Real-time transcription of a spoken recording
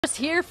Just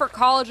here for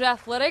college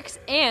athletics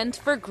and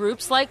for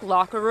groups like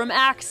Locker Room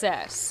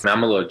Access.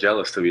 I'm a little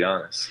jealous, to be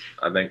honest.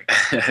 I think,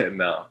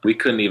 no, we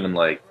couldn't even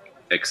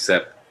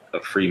accept a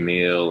free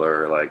meal,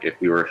 or if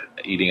we were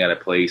eating at a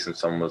place and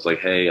someone was like,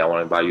 hey, I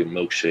want to buy you a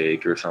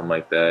milkshake or something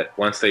like that.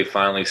 Once they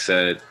finally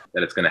said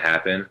that it's going to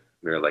happen,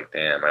 we were like,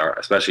 damn,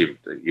 especially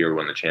the year we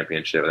won the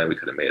championship, I think we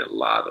could have made a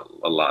lot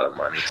of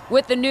money.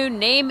 With the new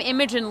name,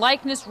 image, and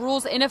likeness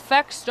rules in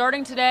effect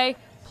starting today,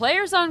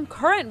 players on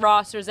current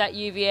rosters at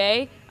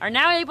UVA are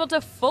now able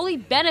to fully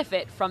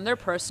benefit from their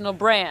personal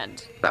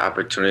brand. The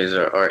opportunities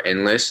are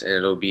endless, and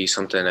it'll be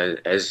something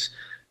as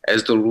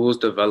the rules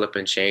develop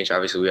and change.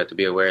 Obviously, we have to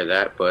be aware of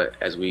that, but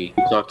as we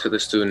talk to the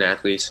student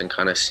athletes and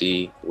kind of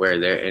see where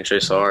their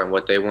interests are and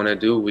what they want to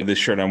do. This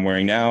shirt I'm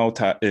wearing now,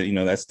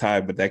 that's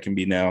Ty, but that can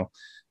be now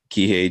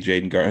Kihei,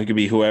 Jaden Garner, it could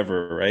be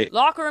whoever, right?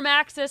 Locker Room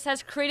Access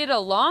has created a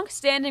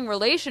long-standing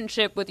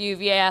relationship with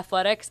UVA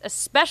athletics,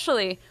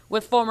 especially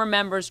with former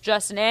members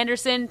Justin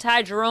Anderson,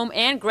 Ty Jerome,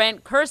 and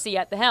Grant Kersey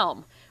at the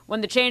helm. When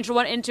the change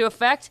went into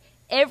effect,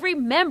 every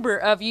member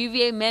of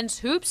UVA men's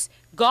hoops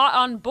got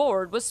on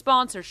board with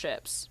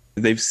sponsorships.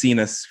 They've seen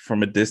us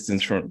from a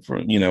distance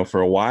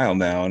for a while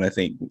now, and I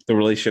think the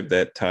relationship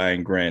that Ty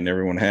and Grant and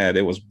everyone had,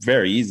 it was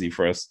very easy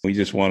for us. We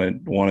just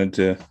wanted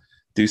to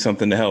do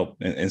something to help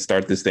and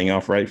start this thing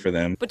off right for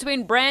them.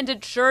 Between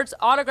branded shirts,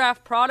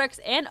 autographed products,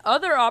 and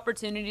other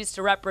opportunities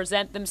to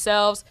represent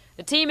themselves,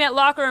 the team at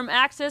Locker Room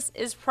Access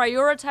is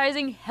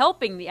prioritizing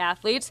helping the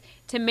athletes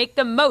to make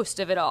the most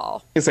of it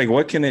all. It's like,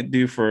 what can it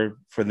do for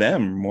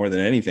them more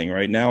than anything?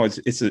 Right now,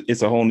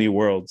 it's a whole new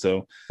world.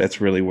 So that's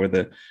really where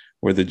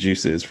the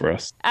juice is for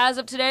us. As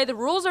of today, the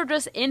rules are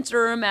just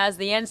interim as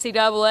the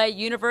NCAA,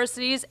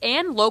 universities,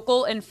 and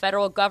local and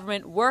federal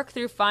government work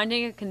through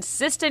finding a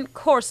consistent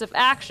course of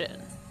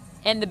action.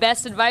 And the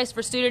best advice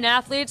for student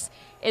athletes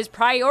is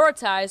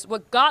prioritize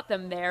what got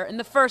them there in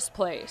the first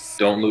place.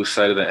 Don't lose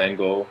sight of the end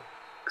goal,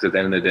 because at the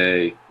end of the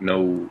day,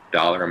 no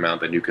dollar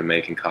amount that you can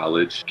make in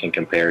college can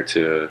compare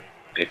to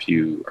if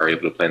you are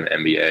able to play in the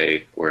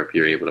NBA or if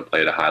you're able to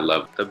play at a high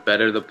level. The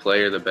better the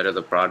player, the better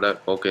the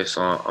product. Focus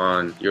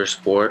on your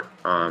sport,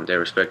 their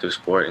respective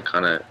sport, and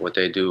kind of what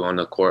they do on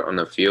the court, on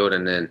the field,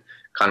 and then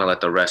kind of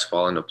let the rest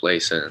fall into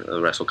place, and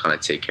the rest will kind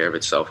of take care of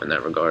itself in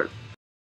that regard.